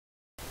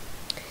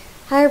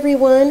Hi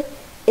everyone,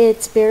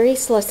 it's Barry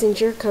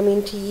Schlesinger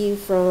coming to you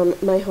from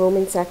my home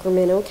in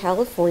Sacramento,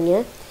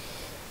 California.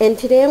 And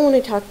today I want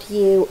to talk to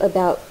you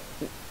about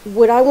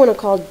what I want to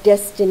call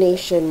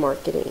destination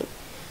marketing.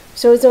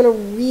 So I was on a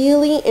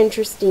really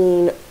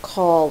interesting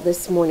call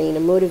this morning,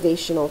 a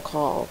motivational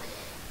call.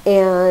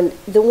 And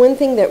the one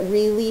thing that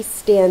really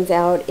stands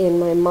out in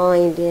my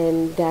mind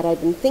and that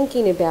I've been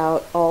thinking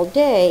about all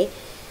day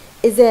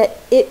is that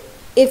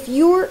if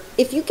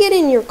you get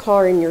in your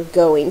car and you're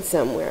going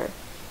somewhere,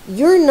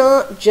 you're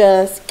not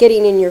just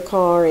getting in your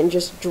car and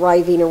just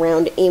driving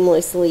around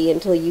aimlessly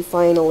until you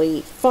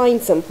finally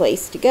find some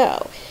place to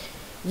go.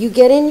 You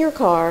get in your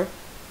car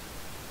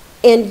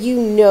and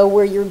you know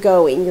where you're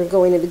going. You're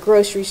going to the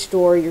grocery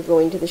store, you're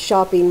going to the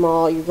shopping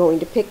mall, you're going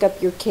to pick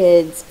up your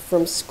kids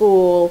from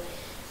school.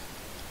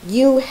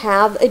 You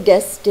have a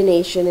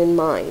destination in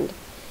mind.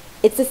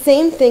 It's the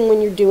same thing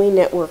when you're doing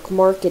network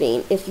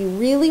marketing. If you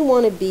really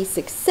want to be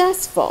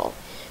successful,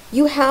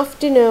 you have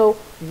to know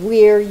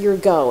where you're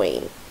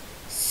going.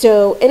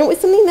 So, and it was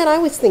something that I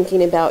was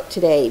thinking about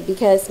today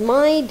because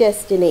my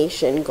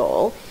destination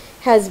goal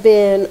has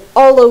been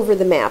all over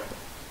the map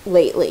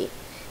lately.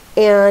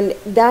 And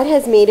that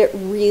has made it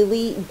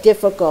really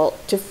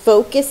difficult to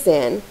focus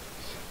in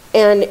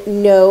and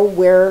know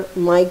where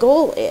my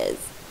goal is.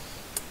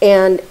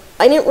 And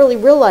I didn't really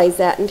realize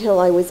that until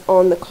I was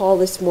on the call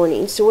this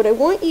morning. So what I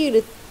want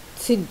you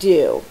to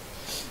do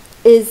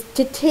is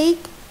to take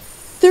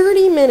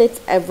 30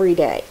 minutes every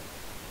day.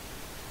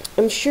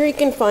 I'm sure you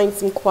can find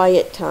some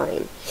quiet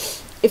time.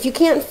 If you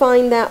can't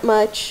find that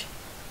much,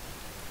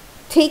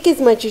 take as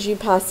much as you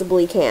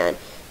possibly can.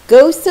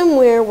 Go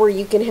somewhere where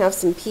you can have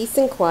some peace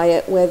and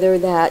quiet, whether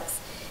that's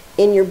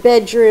in your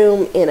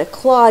bedroom, in a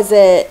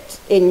closet,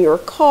 in your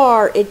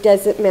car, it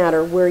doesn't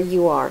matter where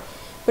you are.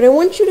 But I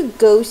want you to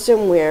go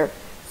somewhere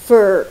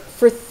for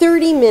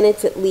 30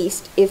 minutes at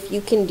least, if you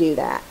can do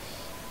that.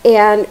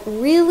 And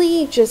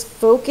really just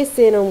focus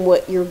in on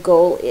what your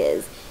goal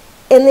is.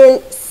 And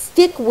then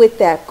stick with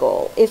that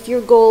goal. If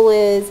your goal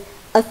is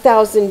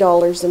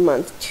 $1,000 a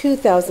month,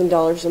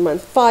 $2,000 a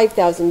month,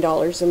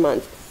 $5,000 a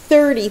month,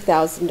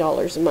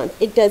 $30,000 a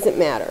month, it doesn't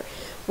matter.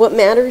 What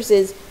matters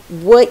is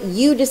what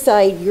you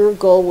decide your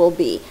goal will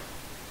be.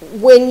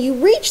 When you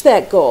reach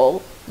that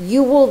goal,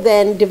 you will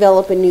then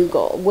develop a new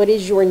goal. What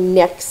is your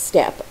next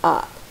step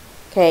up?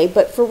 Okay,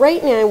 but for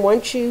right now, I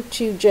want you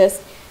to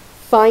just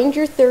find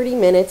your 30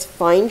 minutes,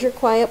 find your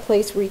quiet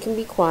place where you can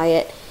be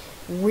quiet,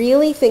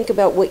 really think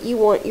about what you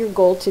want your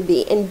goal to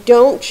be, and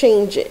don't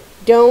change it.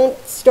 Don't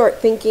start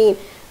thinking,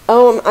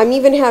 oh, I'm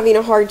even having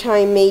a hard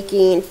time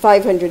making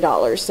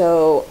 $500,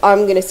 so I'm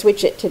going to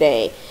switch it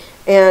today.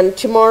 And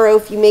tomorrow,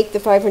 if you make the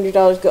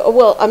 $500, go, oh,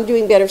 well, I'm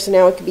doing better, so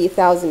now it could be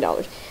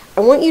 $1,000. I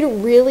want you to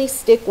really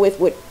stick with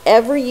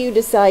whatever you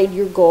decide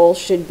your goal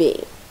should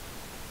be.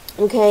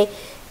 Okay?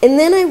 And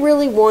then I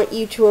really want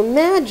you to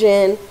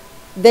imagine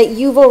that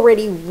you've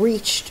already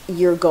reached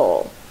your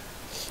goal.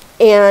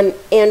 And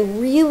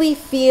really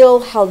feel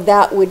how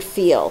that would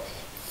feel.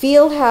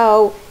 Feel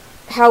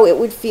how it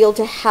would feel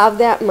to have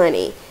that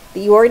money,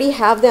 that you already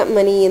have that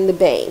money in the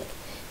bank.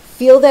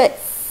 Feel that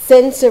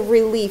sense of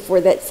relief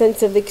or that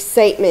sense of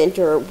excitement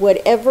or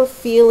whatever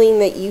feeling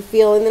that you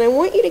feel. And then I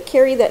want you to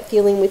carry that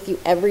feeling with you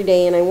every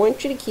day, and I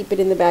want you to keep it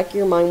in the back of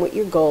your mind what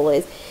your goal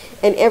is.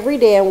 And every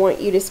day I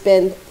want you to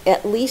spend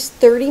at least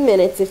 30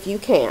 minutes if you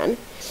can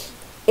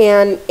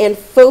and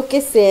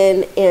focus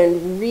in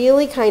and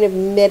really kind of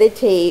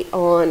meditate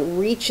on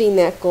reaching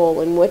that goal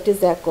and what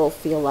does that goal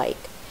feel like.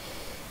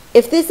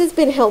 If this has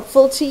been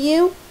helpful to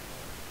you,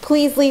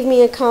 please leave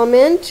me a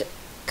comment.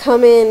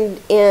 Come in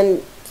and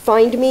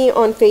find me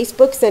on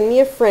Facebook, send me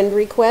a friend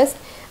request.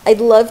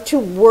 I'd love to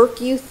work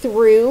you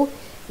through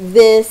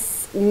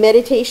this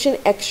meditation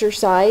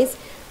exercise,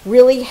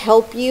 really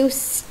help you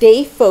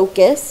stay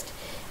focused.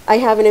 I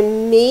have an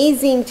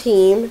amazing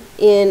team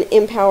in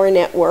Empower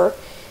Network,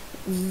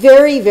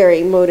 very,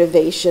 very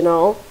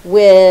motivational,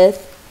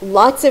 with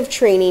lots of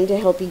training to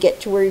help you get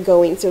to where you're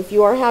going. So if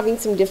you are having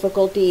some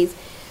difficulties,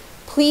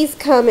 please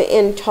come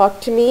and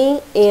talk to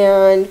me,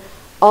 and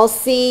I'll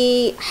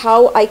see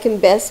how I can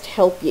best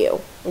help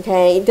you.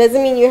 Okay? It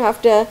doesn't mean you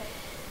have to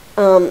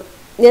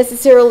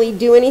necessarily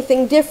do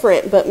anything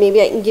different, but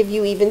maybe I can give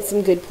you even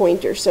some good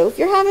pointers. So if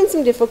you're having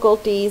some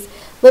difficulties,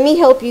 let me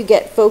help you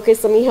get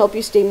focused. Let me help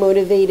you stay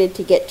motivated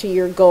to get to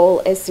your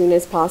goal as soon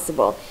as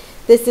possible.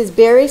 This is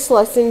Barry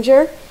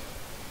Schlesinger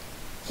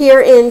here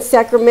in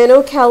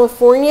Sacramento,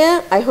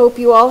 California. I hope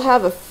you all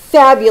have a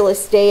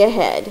fabulous day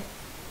ahead.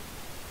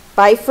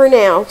 Bye for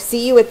now.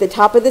 See you at the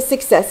top of the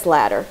success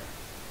ladder.